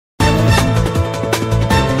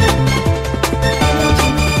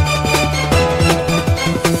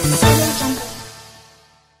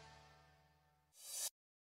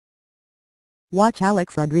Watch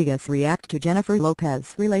Alex Rodriguez react to Jennifer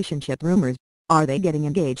Lopez relationship rumors. Are they getting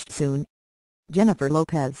engaged soon? Jennifer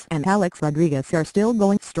Lopez and Alex Rodriguez are still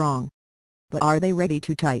going strong. But are they ready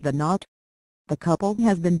to tie the knot? The couple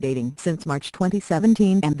has been dating since March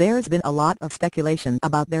 2017 and there's been a lot of speculation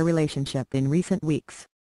about their relationship in recent weeks.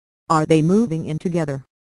 Are they moving in together?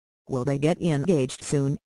 Will they get engaged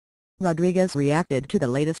soon? Rodriguez reacted to the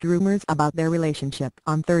latest rumors about their relationship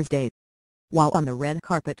on Thursday. While on the red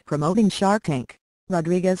carpet promoting Shark Tank,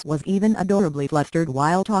 Rodriguez was even adorably flustered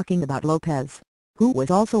while talking about Lopez, who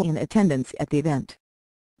was also in attendance at the event.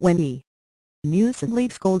 When News and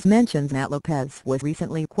Leaf Schools mentions that Lopez was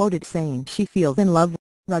recently quoted saying she feels in love,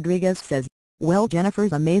 Rodriguez says, "Well,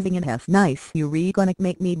 Jennifer's amazing and has nice you gonna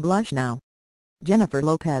make me blush now." Jennifer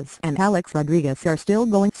Lopez and Alex Rodriguez are still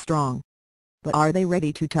going strong. But are they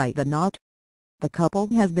ready to tie the knot? The couple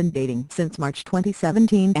has been dating since March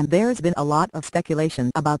 2017 and there's been a lot of speculation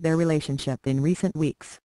about their relationship in recent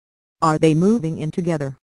weeks. Are they moving in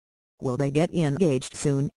together? Will they get engaged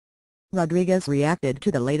soon? Rodriguez reacted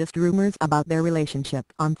to the latest rumors about their relationship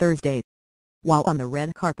on Thursday. While on the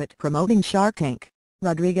red carpet promoting Shark Tank,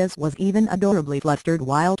 Rodriguez was even adorably flustered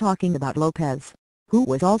while talking about Lopez, who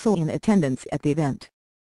was also in attendance at the event.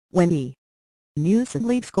 When News and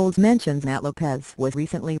Leaf Schools mentions that Lopez was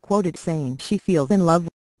recently quoted saying she feels in love,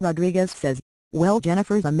 Rodriguez says, "Well,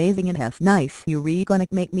 Jennifer's amazing and has nice you gonna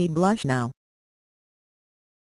make me blush now."